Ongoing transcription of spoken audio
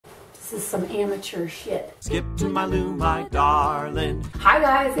This is some amateur shit. Skip2mylou, my darling. Hi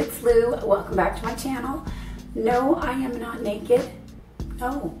guys, it's Lou. Welcome back to my channel. No, I am not naked.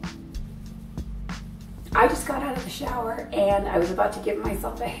 No. I just got out of the shower and I was about to give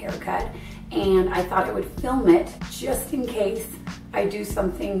myself a haircut, and I thought I would film it just in case I do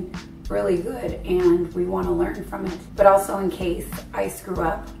something really good and we want to learn from it, but also in case I screw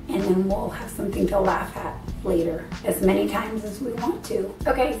up, and then we'll have something to laugh at later as many times as we want to.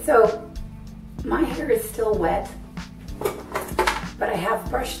 Okay, so my hair is still wet, but I have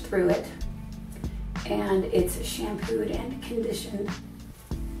brushed through it and it's shampooed and conditioned.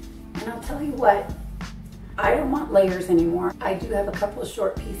 And I'll tell you what, I don't want layers anymore. I do have a couple of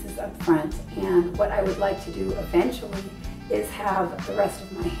short pieces up front, and what I would like to do eventually is have the rest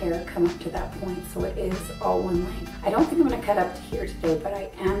of my hair come up to that point so it is all one length. I don't think I'm going to cut up to here today, but I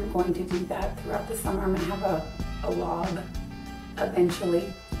am going to do that throughout the summer. I'm going to have a lob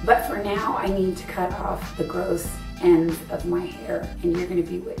eventually. But for now, I need to cut off the gross ends of my hair, and you're going to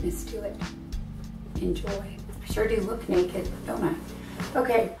be witness to it. Enjoy. I sure do look naked, don't I?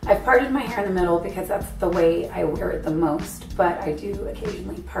 Okay, I've parted my hair in the middle because that's the way I wear it the most, but I do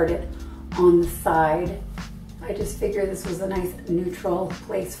occasionally part it on the side. I just figured this was a nice neutral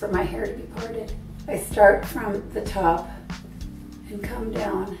place for my hair to be parted. I start from the top and come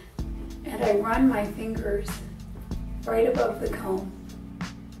down, and I run my fingers right above the comb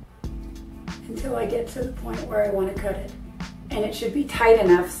until I get to the point where I want to cut it. And it should be tight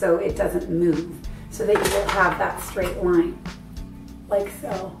enough so it doesn't move, so that you will have that straight line, like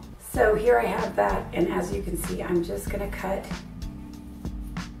so. So here I have that, and as you can see, I'm just gonna cut.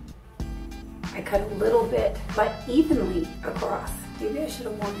 I cut a little bit, but evenly across. Maybe I should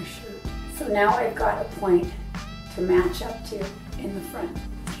have worn a shirt. So now I've got a point to match up to in the front.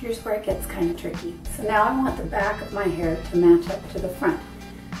 Here's where it gets kind of tricky. So now I want the back of my hair to match up to the front.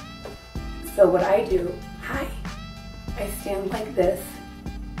 So what I do, I stand like this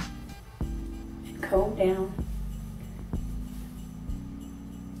and comb down.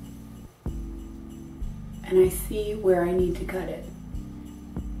 And I see where I need to cut it.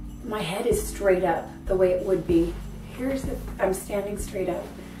 My head is straight up the way it would be. Here's if I'm standing straight up.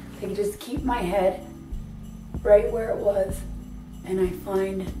 I can just keep my head right where it was, and I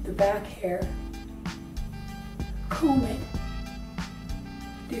find the back hair, comb it,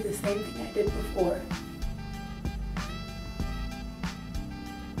 do the same thing I did before.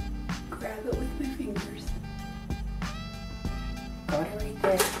 Grab it with my fingers. Got it right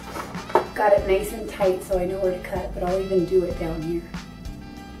there. Got it nice and tight so I know where to cut, but I'll even do it down here.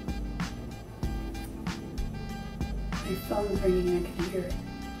 My phone's ringing, I can hear it.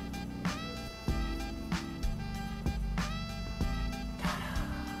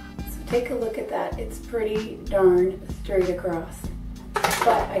 So take a look at that. It's pretty darn straight across,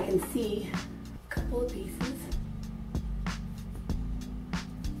 but I can see a couple of pieces.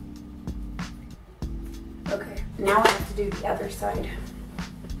 Okay, now I have to do the other side.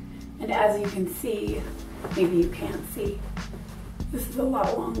 And as you can see, maybe you can't see, this is a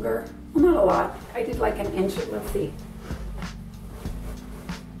lot longer. Well, not a lot. I did like an inch. Let's see.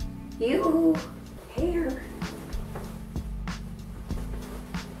 Ew, hair.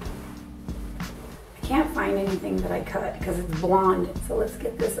 I can't find anything that I cut because it's blonde. So let's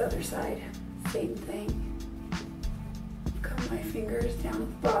get this other side. Same thing. Cut my fingers down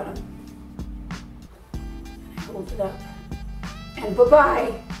at the bottom. And I hold it up. And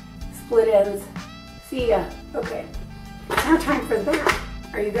bye-bye. Split ends. See ya. Okay. Now time for the back.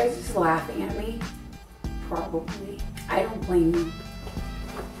 Are you guys just laughing at me? Probably. I don't blame you.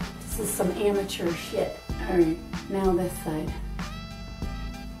 This is some amateur shit. All right, now this side.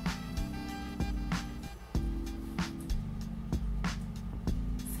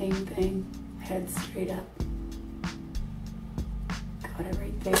 Same thing, head straight up. Got it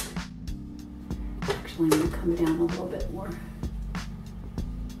right there. Actually, I'm gonna come down a little bit more.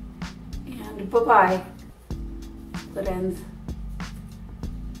 And bye-bye. Split ends.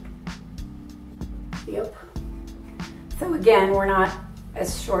 Yep. So again, we're not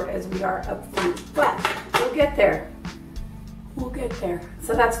as short as we are up front, but we'll get there. We'll get there.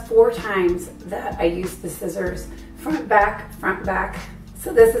 So that's 4 times that I use the scissors. Front, back, front, back.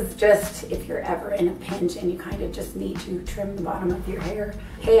 So this is just if you're ever in a pinch and you kind of just need to trim the bottom of your hair.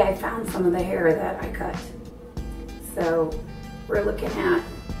 Hey, I found some of the hair that I cut. So we're looking at,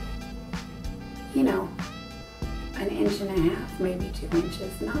 you know, 1.5 inches, maybe 2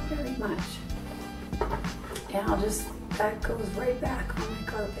 inches, not very much. And I'll just, that goes right back on my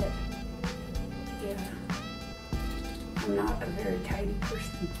carpet. Yeah, I'm not a very tidy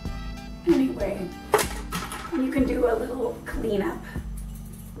person. Anyway, you can do a little cleanup.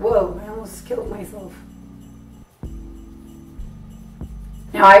 Whoa, I almost killed myself.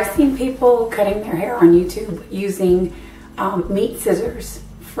 Now I've seen people cutting their hair on YouTube using meat scissors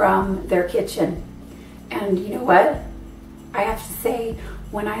from their kitchen. And you know what? I have to say,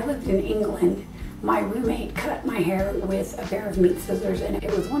 when I lived in England, my roommate cut my hair with a pair of meat scissors, and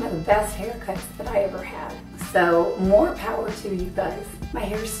it was one of the best haircuts that I ever had. So more power to you guys. My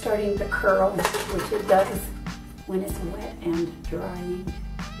hair's starting to curl, which it does when it's wet and drying.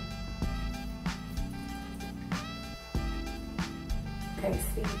 Okay,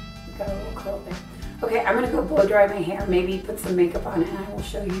 see, you got a little curl there. Okay, I'm gonna go blow dry my hair, maybe put some makeup on, and I will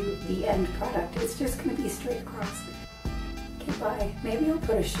show you the end product. It's just gonna be straight across. Okay, bye. Maybe I'll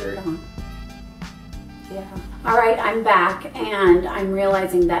put a shirt on. Yeah. All right, I'm back, and I'm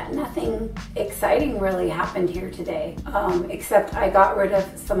realizing that nothing exciting really happened here today, except I got rid of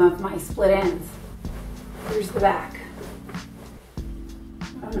some of my split ends. Here's the back.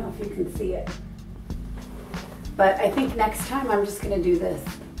 I don't know if you can see it, but I think next time I'm just gonna do this.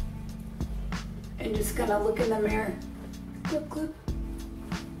 And just gonna look in the mirror. Clip, clip.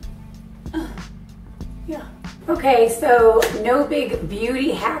 Yeah. Okay, so no big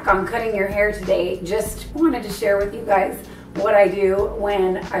beauty hack on cutting your hair today. Just wanted to share with you guys what I do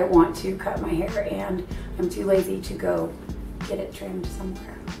when I want to cut my hair and I'm too lazy to go get it trimmed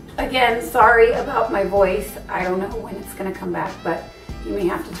somewhere. Again, sorry about my voice. I don't know when it's gonna come back, but you may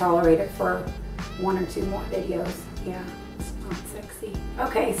have to tolerate it for 1 or 2 more videos. Yeah. Not sexy.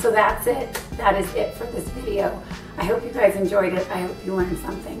 Okay, so that's it. That is it for this video. I hope you guys enjoyed it. I hope you learned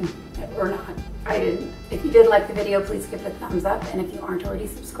something, or not. I didn't. If you did like the video, please give it a thumbs up, and if you aren't already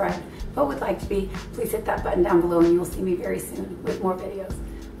subscribed but would like to be, please hit that button down below and you will see me very soon with more videos.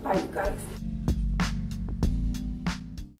 Bye, you guys.